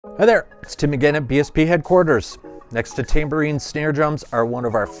Hi there, it's Tim again at BSP headquarters. Next to tambourine, snare drums are one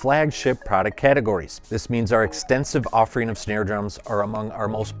of our flagship product categories. This means our extensive offering of snare drums are among our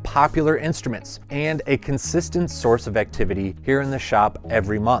most popular instruments and a consistent source of activity here in the shop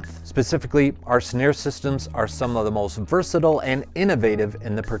every month. Specifically, our snare systems are some of the most versatile and innovative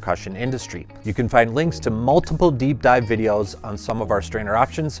in the percussion industry. You can find links to multiple deep dive videos on some of our snare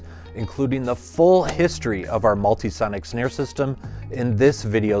options, including the full history of our multi-sonic snare system in this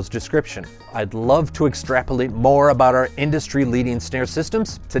video's description. I'd love to extrapolate more about our industry-leading snare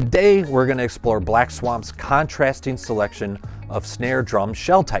systems. Today, we're going to explore Black Swamp's contrasting selection of snare drum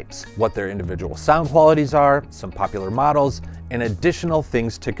shell types, what their individual sound qualities are, some popular models, and additional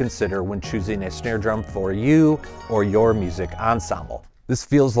things to consider when choosing a snare drum for you or your music ensemble. This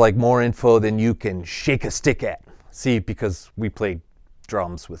feels like more info than you can shake a stick at. See, because we play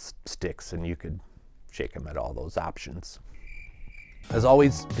drums with sticks and you could shake them at all those options. As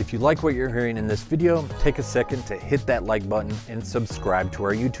always, if you like what you're hearing in this video, take a second to hit that like button and subscribe to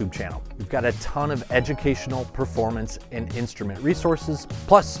our YouTube channel. We've got a ton of educational, performance, and instrument resources.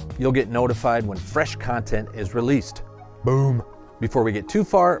 Plus, you'll get notified when fresh content is released. Boom! Before we get too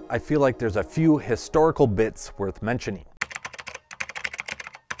far, I feel like there's a few historical bits worth mentioning.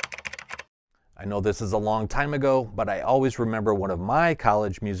 I know this is a long time ago, but I always remember one of my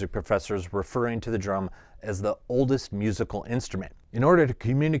college music professors referring to the drum as the oldest musical instrument. In order to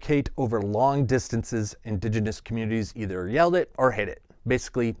communicate over long distances, indigenous communities either yelled it or hit it,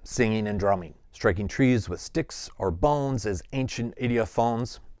 basically singing and drumming. Striking trees with sticks or bones as ancient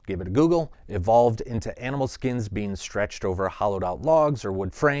idiophones, give it a Google, evolved into animal skins being stretched over hollowed out logs or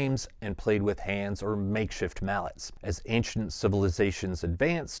wood frames and played with hands or makeshift mallets. As ancient civilizations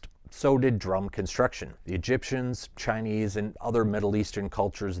advanced, so did drum construction. The Egyptians, Chinese, and other Middle Eastern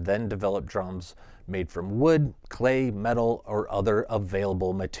cultures then developed drums made from wood, clay, metal, or other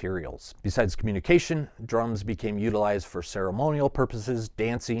available materials. Besides communication, drums became utilized for ceremonial purposes,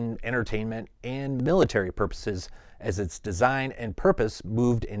 dancing, entertainment, and military purposes as its design and purpose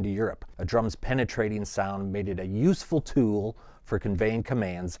moved into Europe. A drum's penetrating sound made it a useful tool for conveying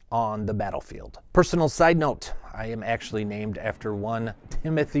commands on the battlefield. Personal side note, I am actually named after one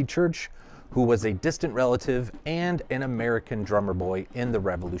Timothy Church, who was a distant relative and an American drummer boy in the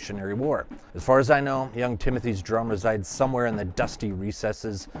Revolutionary War. As far as I know, young Timothy's drum resides somewhere in the dusty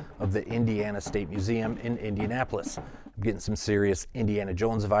recesses of the Indiana State Museum in Indianapolis. I'm getting some serious Indiana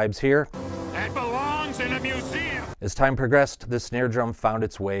Jones vibes here. That belongs in a museum! As time progressed, the snare drum found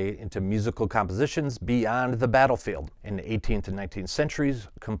its way into musical compositions beyond the battlefield. In the 18th and 19th centuries,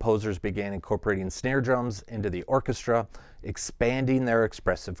 composers began incorporating snare drums into the orchestra, expanding their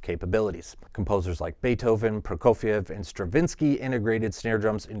expressive capabilities. Composers like Beethoven, Prokofiev, and Stravinsky integrated snare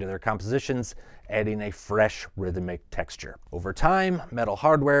drums into their compositions, adding a fresh rhythmic texture. Over time, metal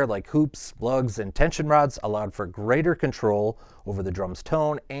hardware like hoops, lugs, and tension rods allowed for greater control over the drum's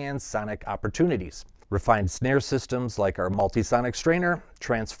tone and sonic opportunities. Refined snare systems like our multi-sonic strainer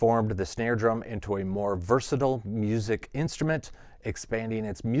transformed the snare drum into a more versatile music instrument, expanding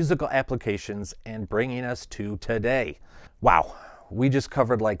its musical applications and bringing us to today. Wow, we just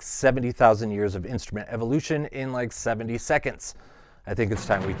covered like 70,000 years of instrument evolution in like 70 seconds. I think it's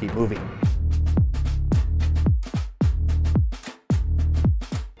time we keep moving.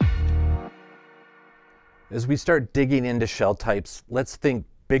 As we start digging into shell types, let's think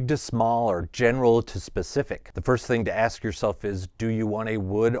big to small or general to specific. The first thing to ask yourself is, do you want a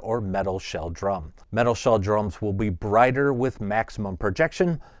wood or metal shell drum? Metal shell drums will be brighter with maximum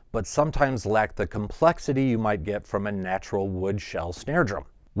projection, but sometimes lack the complexity you might get from a natural wood shell snare drum.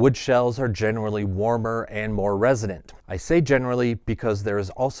 Wood shells are generally warmer and more resonant. I say generally because there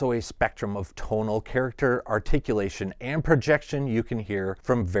is also a spectrum of tonal character, articulation, and projection you can hear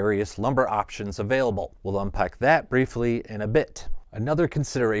from various lumber options available. We'll unpack that briefly in a bit. Another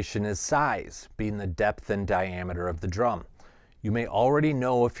consideration is size, being the depth and diameter of the drum. You may already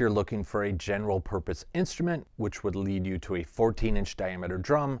know if you're looking for a general purpose instrument, which would lead you to a 14-inch diameter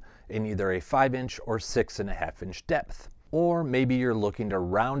drum in either a 5-inch or 6.5-inch depth. Or maybe you're looking to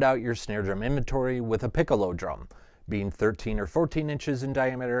round out your snare drum inventory with a piccolo drum, being 13 or 14 inches in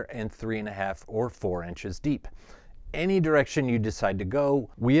diameter and 3.5 or 4 inches deep. Any direction you decide to go,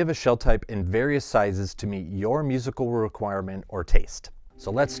 we have a shell type in various sizes to meet your musical requirement or taste.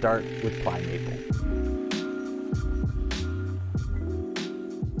 So let's start with ply maple.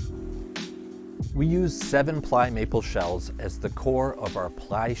 We use 7-ply maple shells as the core of our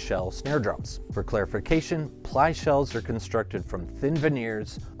ply shell snare drums. For clarification, ply shells are constructed from thin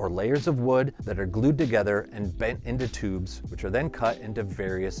veneers or layers of wood that are glued together and bent into tubes, which are then cut into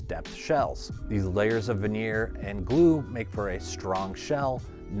various depth shells. These layers of veneer and glue make for a strong shell,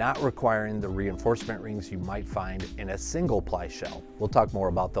 not requiring the reinforcement rings you might find in a single ply shell. We'll talk more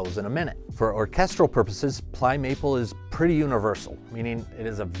about those in a minute. For orchestral purposes, ply maple is pretty universal, meaning it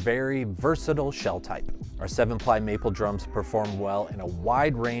is a very versatile shell type. Our 7-ply maple drums perform well in a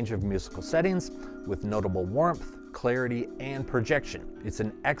wide range of musical settings with notable warmth, clarity, and projection. It's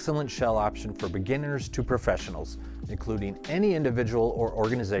an excellent shell option for beginners to professionals, including any individual or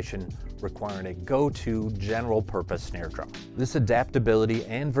organization requiring a go-to general-purpose snare drum. This adaptability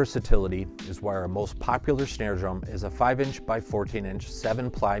and versatility is why our most popular snare drum is a 5" by 14"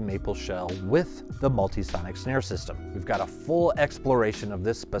 7-ply maple shell with the multi-sonic snare system. We've got a full exploration of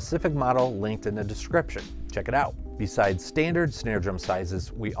this specific model linked in the description. Check it out. Besides standard snare drum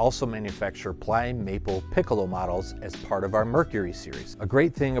sizes, we also manufacture ply maple piccolo models as part of our Mercury series. A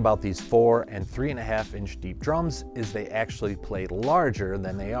great thing about these 4 and 3.5" deep drums is they actually play larger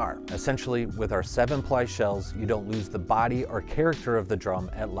than they are. Essentially, with our 7-ply shells, you don't lose the body or character of the drum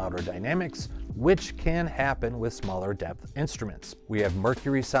at louder dynamics, which can happen with smaller depth instruments. We have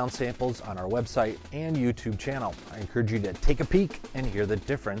Mercury sound samples on our website and YouTube channel. I encourage you to take a peek and hear the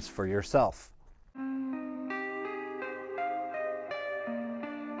difference for yourself.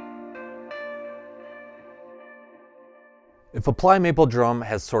 If a ply maple drum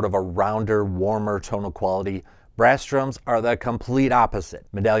has sort of a rounder, warmer tonal quality, brass drums are the complete opposite.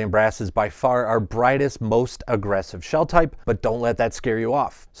 Medallion brass is by far our brightest, most aggressive shell type, but don't let that scare you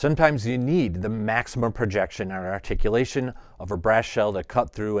off. Sometimes you need the maximum projection and articulation of a brass shell to cut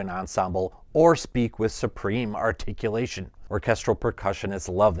through an ensemble or speak with supreme articulation. Orchestral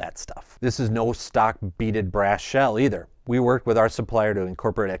percussionists love that stuff. This is no stock beaded brass shell either. We worked with our supplier to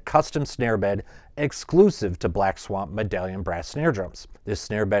incorporate a custom snare bed exclusive to Black Swamp Medallion brass snare drums. This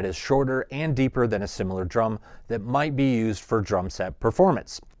snare bed is shorter and deeper than a similar drum that might be used for drum set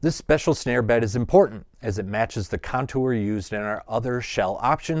performance. This special snare bed is important as it matches the contour used in our other shell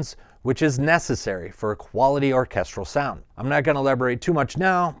options, which is necessary for a quality orchestral sound. I'm not going to elaborate too much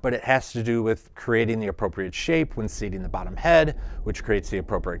now, but it has to do with creating the appropriate shape when seating the bottom head, which creates the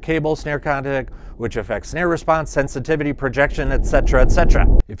appropriate cable snare contact, which affects snare response, sensitivity, projection, etc., etc.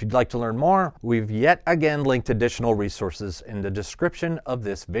 If you'd like to learn more, we've yet again linked additional resources in the description of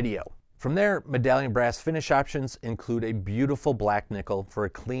this video. From there, Medallion brass finish options include a beautiful black nickel for a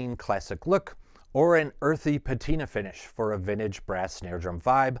clean, classic look, or an earthy patina finish for a vintage brass snare drum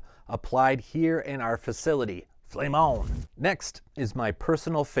vibe applied here in our facility. Flame on! Next is my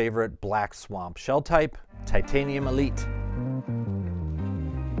personal favorite Black Swamp shell type, Titanium Elite.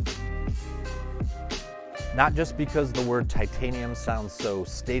 Not just because the word titanium sounds so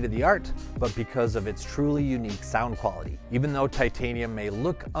state-of-the-art, but because of its truly unique sound quality. Even though titanium may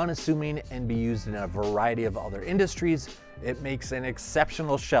look unassuming and be used in a variety of other industries, it makes an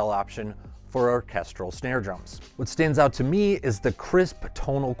exceptional shell option for orchestral snare drums. What stands out to me is the crisp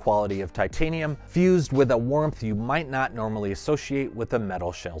tonal quality of titanium fused with a warmth you might not normally associate with a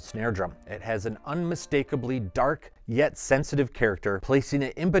metal shell snare drum. It has an unmistakably dark yet sensitive character, placing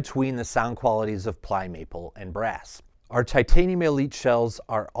it in between the sound qualities of ply maple and brass. Our Titanium Elite shells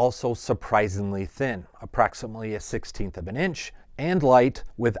are also surprisingly thin, approximately 1/16 inch, and light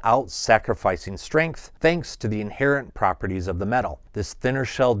without sacrificing strength thanks to the inherent properties of the metal. This thinner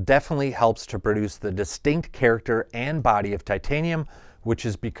shell definitely helps to produce the distinct character and body of titanium, which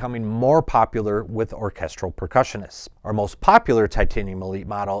is becoming more popular with orchestral percussionists. Our most popular Titanium Elite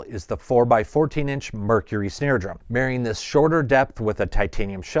model is the 4 by 14 inch Mercury snare drum. Marrying this shorter depth with a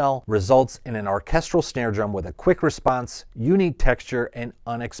titanium shell results in an orchestral snare drum with a quick response, unique texture, and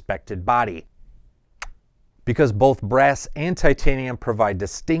unexpected body. Because both brass and titanium provide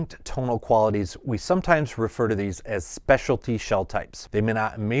distinct tonal qualities, we sometimes refer to these as specialty shell types. They may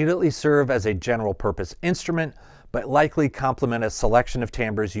not immediately serve as a general purpose instrument, but likely complement a selection of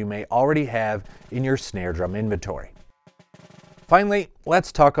timbres you may already have in your snare drum inventory. Finally,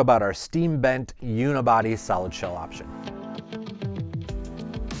 let's talk about our steam bent unibody solid shell option.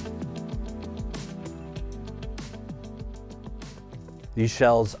 These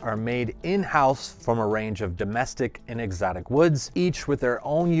shells are made in-house from a range of domestic and exotic woods, each with their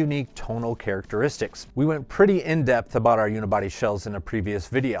own unique tonal characteristics. We went pretty in-depth about our unibody shells in a previous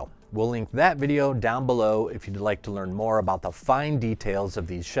video. We'll link that video down below if you'd like to learn more about the fine details of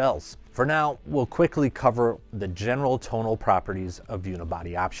these shells. For now, we'll quickly cover the general tonal properties of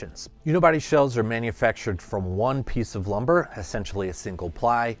unibody options. Unibody shells are manufactured from one piece of lumber, essentially a single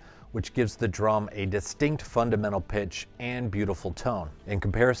ply, which gives the drum a distinct fundamental pitch and beautiful tone. In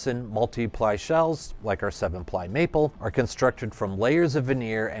comparison, multi-ply shells, like our 7-ply maple, are constructed from layers of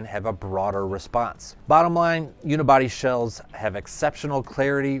veneer and have a broader response. Bottom line, unibody shells have exceptional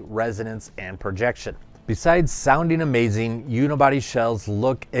clarity, resonance, and projection. Besides sounding amazing, unibody shells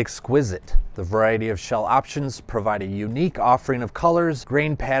look exquisite. The variety of shell options provide a unique offering of colors,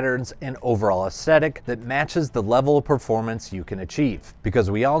 grain patterns, and overall aesthetic that matches the level of performance you can achieve.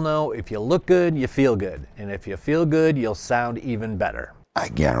 Because we all know if you look good, you feel good. And if you feel good, you'll sound even better. I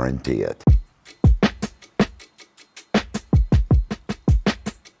guarantee it.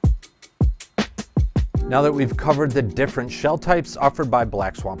 Now that we've covered the different shell types offered by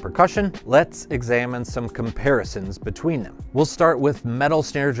Black Swan Percussion, let's examine some comparisons between them. We'll start with metal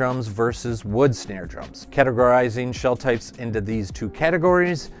snare drums versus wood snare drums. Categorizing shell types into these two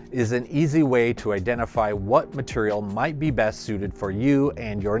categories is an easy way to identify what material might be best suited for you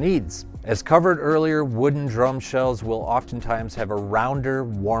and your needs. As covered earlier, wooden drum shells will oftentimes have a rounder,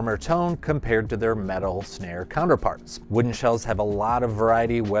 warmer tone compared to their metal snare counterparts. Wooden shells have a lot of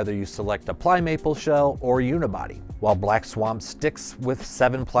variety whether you select a ply maple shell or unibody. While Black Swan sticks with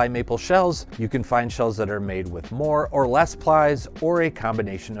 7-ply maple shells, you can find shells that are made with more or less plies or a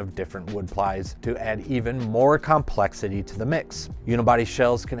combination of different wood plies to add even more complexity to the mix. Unibody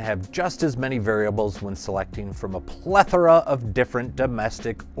shells can have just as many variables when selecting from a plethora of different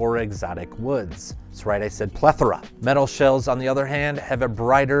domestic or exotic woods. That's right, I said plethora. Metal shells, on the other hand, have a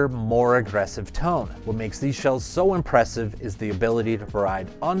brighter, more aggressive tone. What makes these shells so impressive is the ability to provide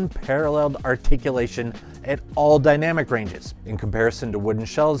unparalleled articulation at all dynamic ranges. In comparison to wooden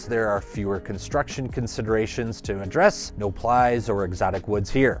shells, there are fewer construction considerations to address, no plies or exotic woods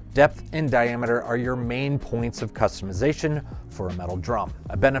here. Depth and diameter are your main points of customization for a metal drum.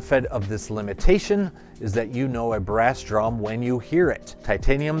 A benefit of this limitation is that you know a brass drum when you hear it.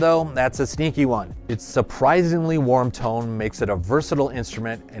 Titanium, though, that's a sneaky one. Its surprisingly warm tone makes it a versatile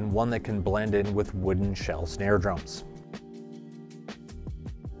instrument and one that can blend in with wooden shell snare drums.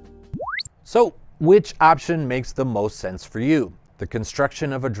 So, which option makes the most sense for you? The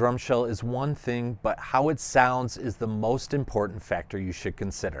construction of a drum shell is one thing, but how it sounds is the most important factor you should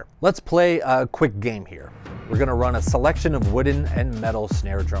consider. Let's play a quick game here. We're gonna run a selection of wooden and metal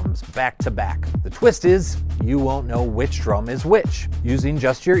snare drums back to back. The twist is, you won't know which drum is which. Using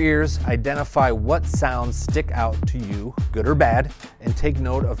just your ears, identify what sounds stick out to you, good or bad, and take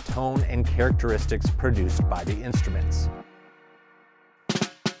note of tone and characteristics produced by the instruments.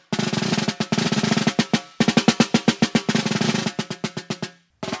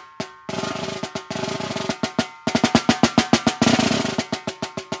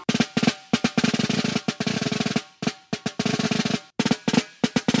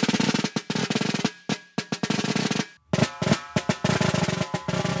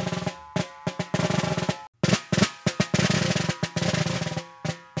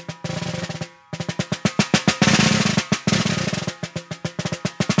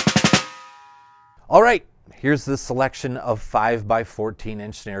 All right, here's the selection of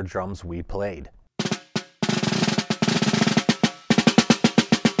 5x14-inch snare drums we played.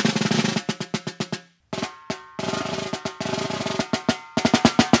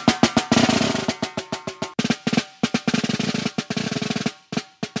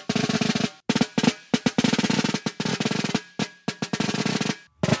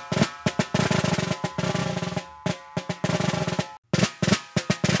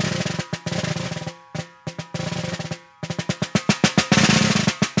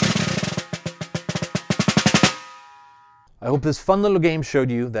 I hope this fun little game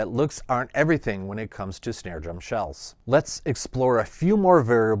showed you that looks aren't everything when it comes to snare drum shells. Let's explore a few more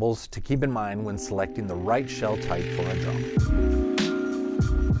variables to keep in mind when selecting the right shell type for a drum.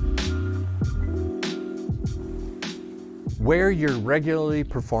 Where you're regularly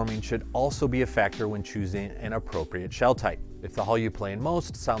performing should also be a factor when choosing an appropriate shell type. If the hall you play in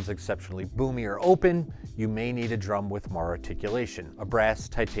most sounds exceptionally boomy or open, you may need a drum with more articulation, a brass,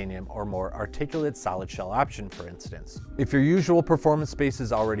 titanium, or more articulate solid shell option, for instance. If your usual performance space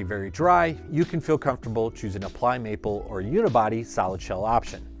is already very dry, you can feel comfortable choosing a ply maple or unibody solid shell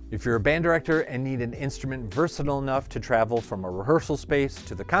option. If you're a band director and need an instrument versatile enough to travel from a rehearsal space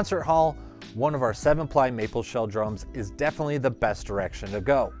to the concert hall, one of our 7-ply maple shell drums is definitely the best direction to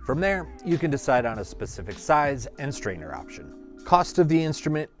go. From there, you can decide on a specific size and strainer option. Cost of the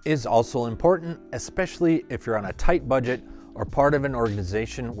instrument is also important, especially if you're on a tight budget or part of an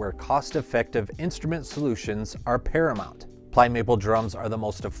organization where cost-effective instrument solutions are paramount. Ply maple drums are the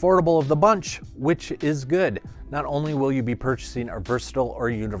most affordable of the bunch, which is good. Not only will you be purchasing a versatile or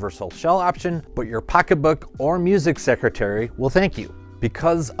universal shell option, but your pocketbook or music secretary will thank you.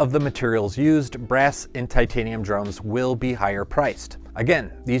 Because of the materials used, brass and titanium drums will be higher priced.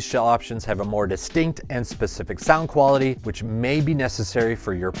 Again, these shell options have a more distinct and specific sound quality, which may be necessary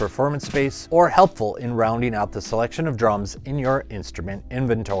for your performance space or helpful in rounding out the selection of drums in your instrument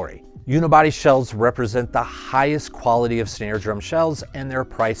inventory. Unibody shells represent the highest quality of snare drum shells, and their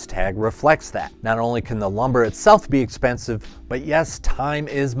price tag reflects that. Not only can the lumber itself be expensive, but yes, time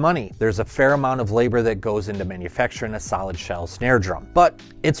is money. There's a fair amount of labor that goes into manufacturing a solid shell snare drum, but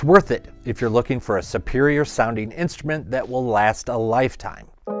it's worth it if you're looking for a superior sounding instrument that will last a lifetime.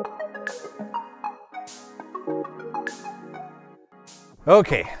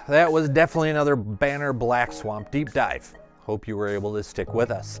 Okay, that was definitely another banner Black Swamp deep dive. Hope you were able to stick with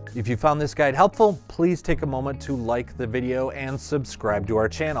us. If you found this guide helpful, please take a moment to like the video and subscribe to our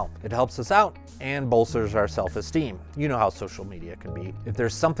channel. It helps us out and bolsters our self-esteem. You know how social media can be. If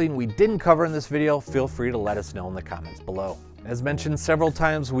there's something we didn't cover in this video, feel free to let us know in the comments below. As mentioned several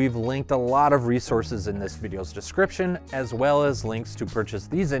times, we've linked a lot of resources in this video's description, as well as links to purchase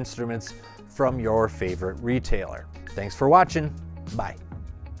these instruments from your favorite retailer. Thanks for watching. Bye.